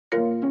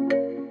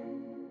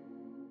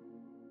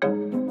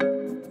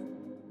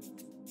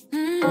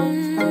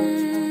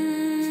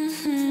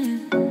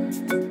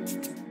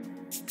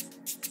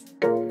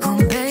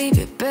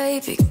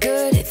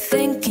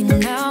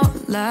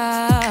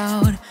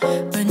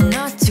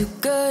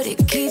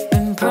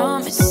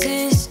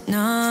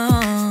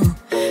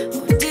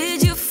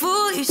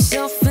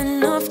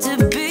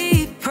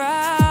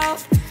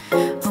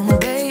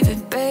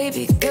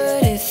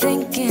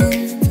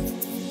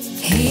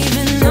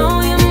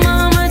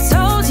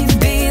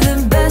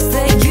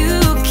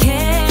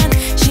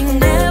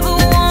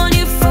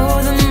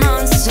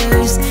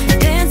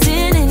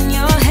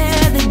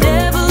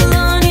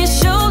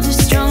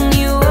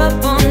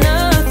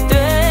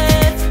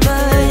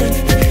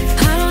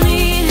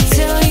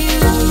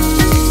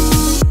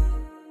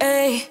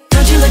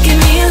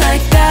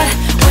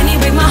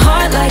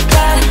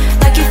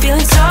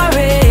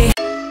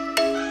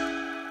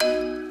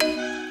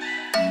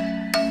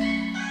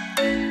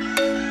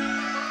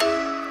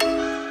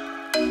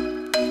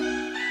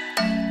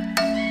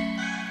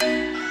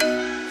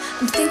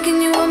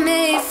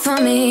for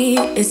me.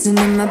 Isn't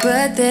it my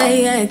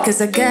birthday yet?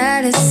 Cause I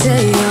gotta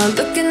say, you're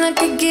looking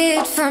like a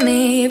gift for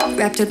me,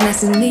 wrapped up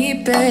nice and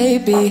neat,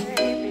 baby.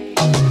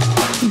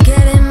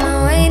 Get in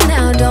my way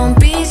now, don't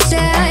be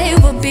shy.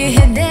 We'll be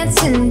here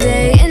dancing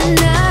day and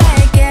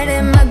night. Get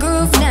in my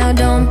groove now,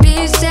 don't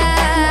be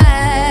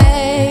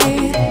shy.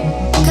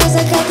 Cause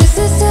I got this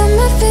list of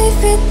my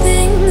favorite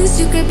things.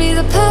 You could be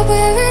the part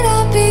where it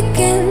all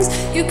begins.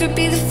 You could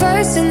be the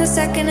first and the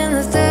second and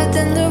the third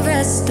and the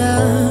rest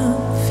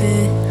of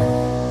it.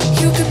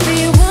 You could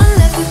be one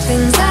of the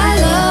things I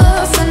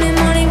love. Sunday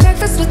morning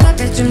breakfast with my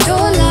bedroom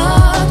door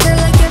locked. I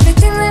like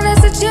everything that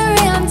has a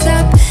cherry on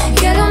top.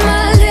 Get on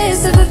my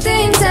list of the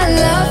things I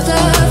love,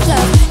 love,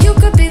 love. You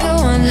could be the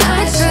one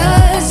I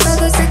trust. All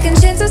the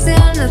second chances, they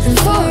are nothing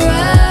for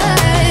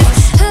us.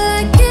 I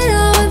like it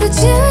all with the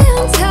cherry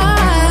on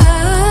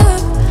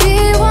top. Be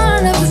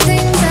one of the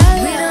things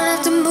I love. We don't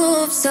have to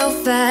move so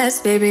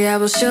fast, baby, I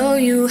will show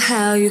you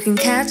how you can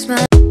catch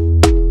my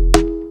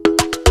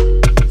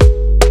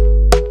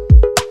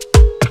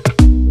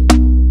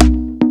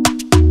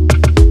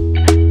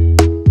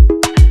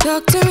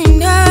talk to me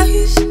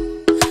nice,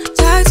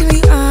 talk to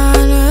me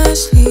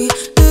honestly.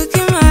 Look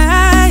in my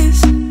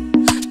eyes,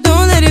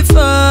 don't let it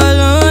fall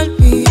on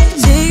me.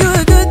 Say you're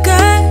a good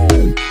guy,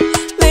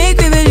 make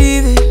me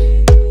believe it.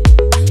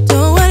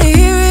 Don't wanna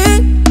hear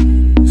it,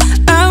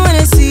 I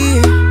wanna see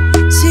it.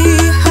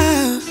 See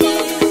how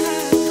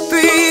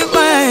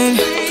rewind,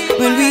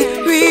 when we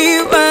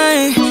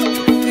rewind,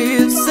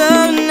 feels so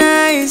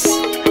nice.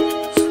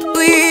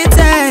 We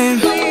time,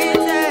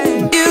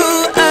 you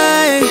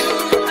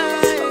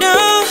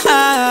know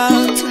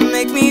how to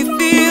make me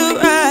feel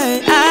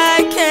right.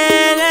 I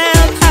can't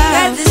help how.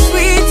 Got this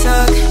sweet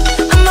talk,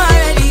 I'm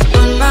already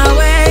on my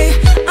way.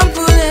 I'm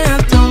pulling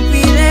up, don't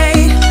be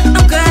late.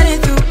 I'm cutting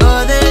through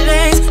all the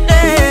lanes.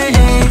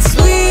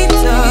 Sweet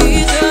talk,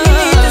 you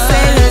need to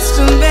say less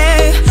to me.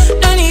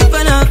 No need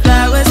for no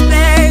flowers,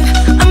 babe.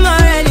 I'm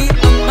already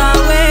on my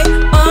way,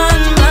 on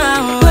my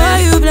way. Why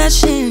you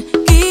blushing?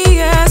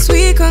 Yeah,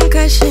 sweet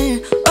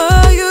concussion.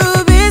 Oh, you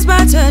miss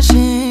my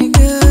touching.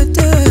 Good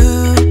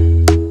girl.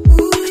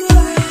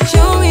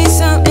 Show me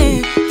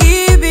something,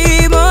 give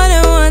me more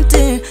than one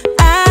thing.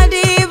 I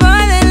need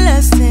more than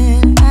less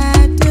than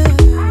I do.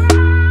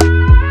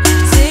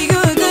 Say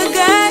you're a good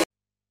guy.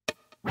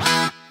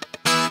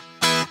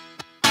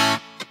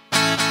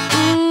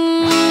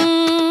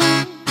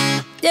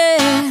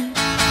 yeah.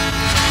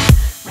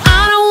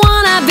 I don't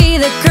wanna be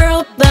the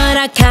girl, but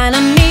I kinda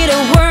need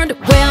a word.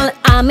 Well,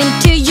 I'm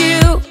into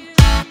you,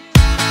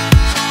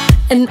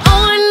 and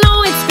all I know,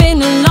 it's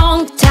been a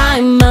long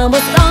time. I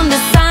was on the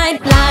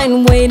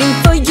sideline waiting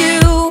for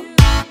you.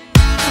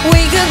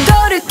 We could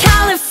go to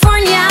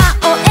California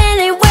or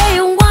anywhere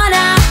you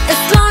wanna.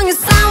 As long as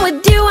I'm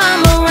with you,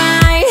 I'm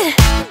alright.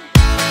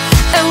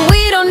 And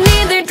we don't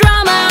need the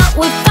drama,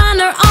 we'll find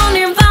our own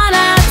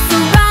nirvana. So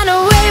run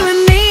away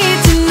with me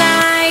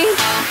tonight.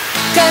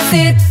 Cause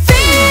it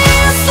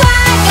feels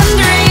like I'm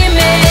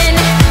dreaming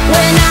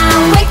when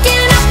I'm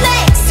waking up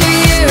next to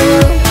you.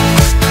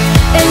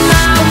 And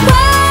my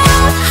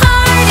wild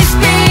heart is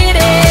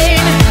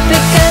beating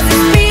because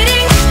it's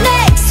beating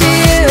next to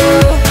you.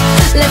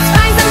 Let's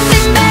find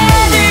something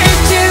better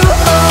to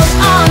hold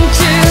on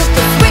to,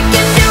 'cause we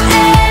can do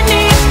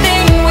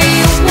anything we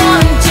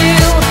want to.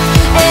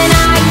 And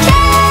I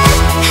can't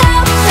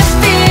help the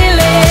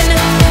feeling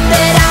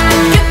that I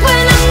get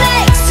when I'm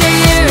next to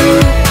you.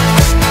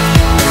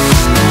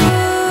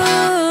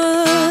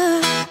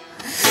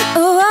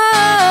 Ooh,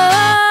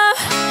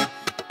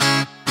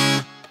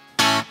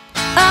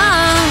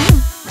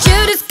 you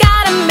just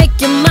gotta make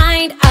your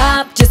mind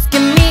up. Just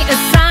give me a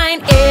sign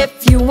if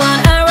you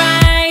want a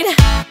ride.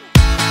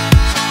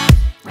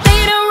 They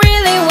don't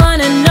really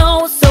wanna know,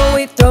 so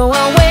we throw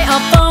away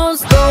our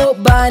phones, go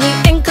Bonnie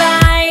and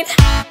Clyde.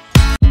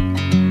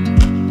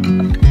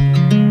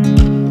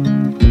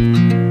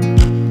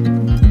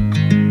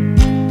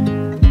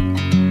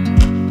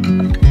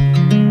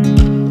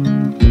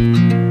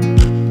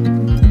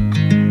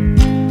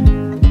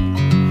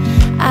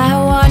 I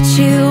watch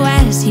you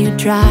as you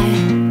drive.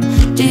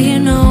 Do you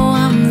know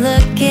I'm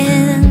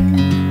looking?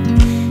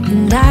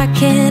 And I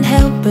can't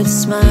help but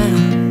smile.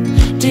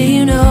 Do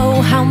you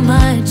know how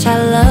much I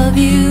love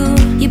you?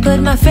 You put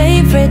my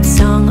favorite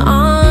song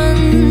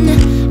on,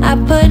 I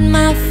put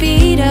my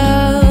feet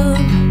up,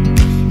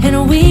 and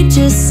we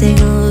just sing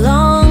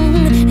along.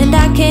 And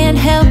I can't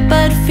help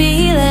but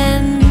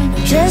feeling,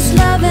 just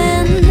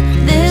loving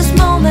this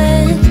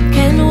moment.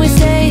 Can we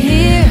stay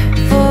here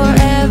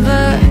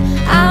forever?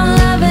 I'm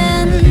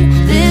loving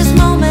this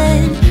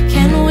moment.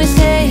 Can we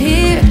stay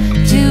here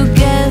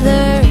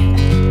together?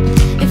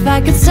 If I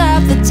could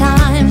stop the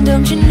time,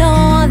 don't you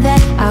know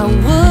that I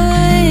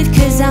would?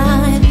 'Cause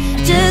I'm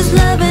just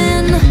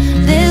loving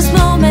this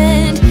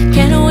moment.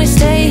 Can we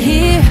stay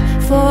here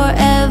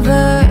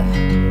forever?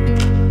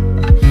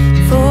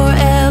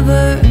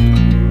 Forever,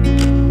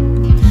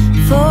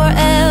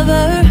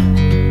 forever.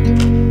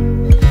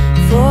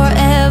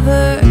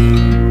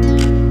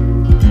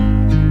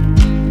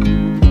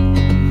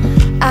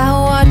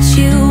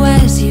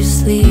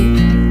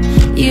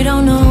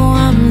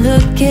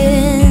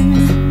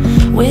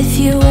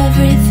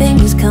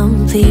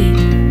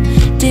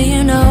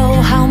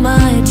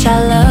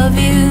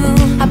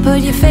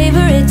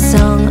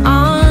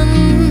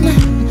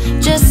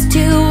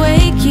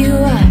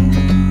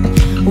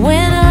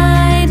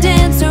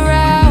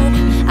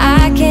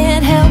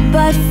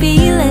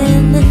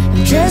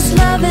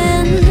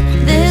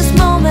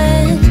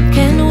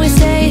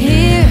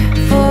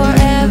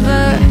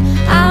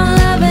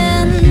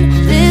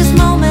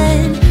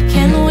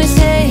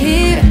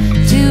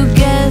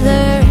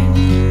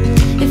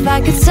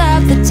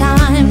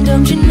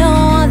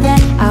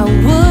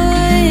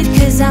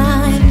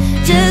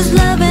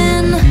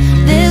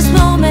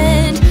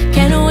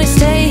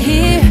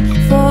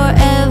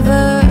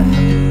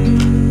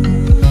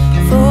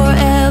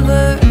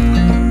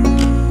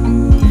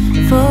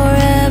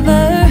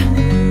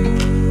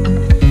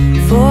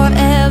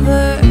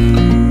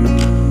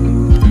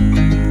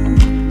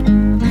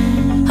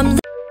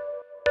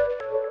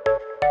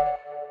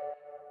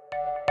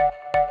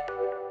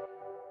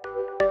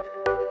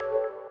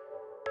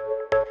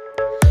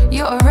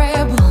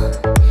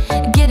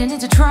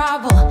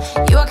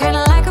 unstoppable. You are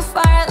kinda like a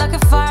fire, like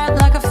a fire,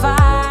 like a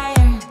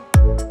fire.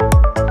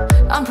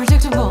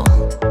 Unpredictable,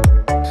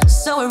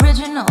 so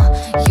original.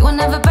 You are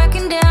never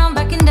backing down,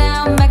 backing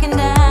down, backing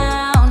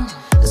down.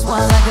 That's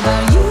what I like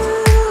about you.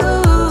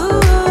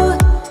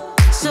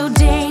 So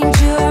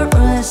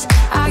dangerous,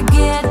 I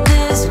get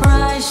this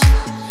rush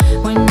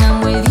when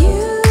I'm with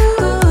you.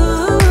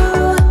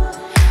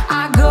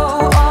 I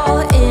go all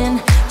in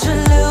to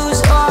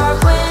lose or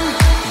win.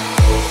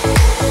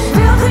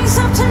 Build things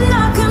up to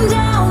knock 'em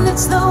down.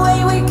 It's the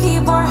way we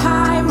keep our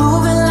high,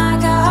 moving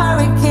like a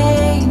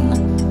hurricane.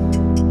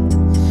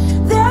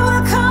 There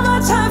will come a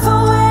time for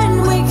when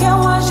we can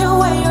wash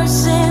away your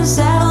sins,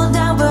 settle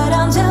down, but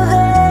until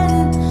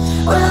then,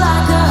 we're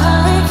like a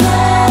hurricane.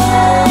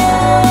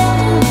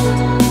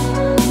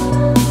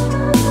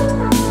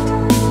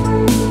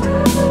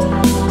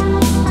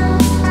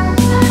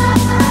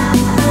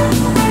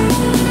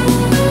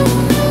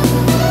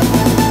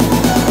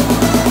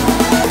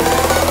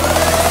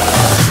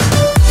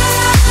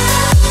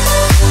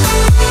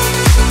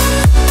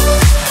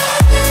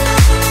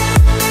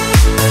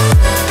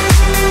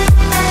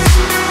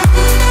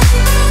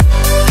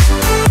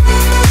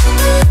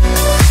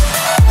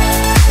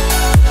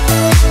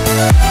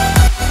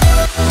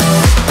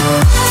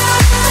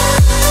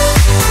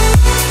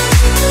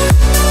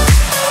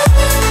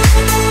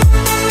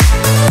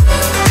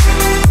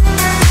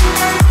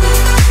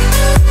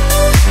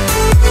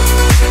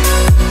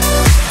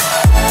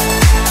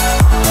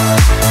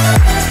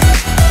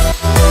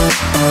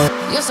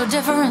 You're so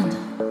different,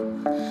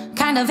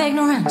 kind of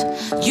ignorant.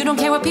 You don't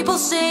care what people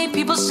say,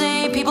 people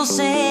say, people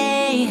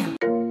say.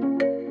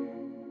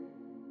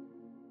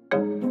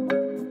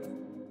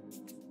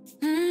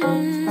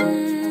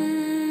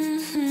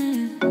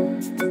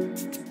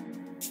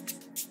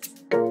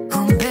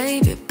 Oh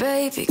baby,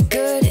 baby,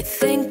 good at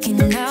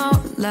thinking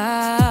out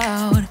loud.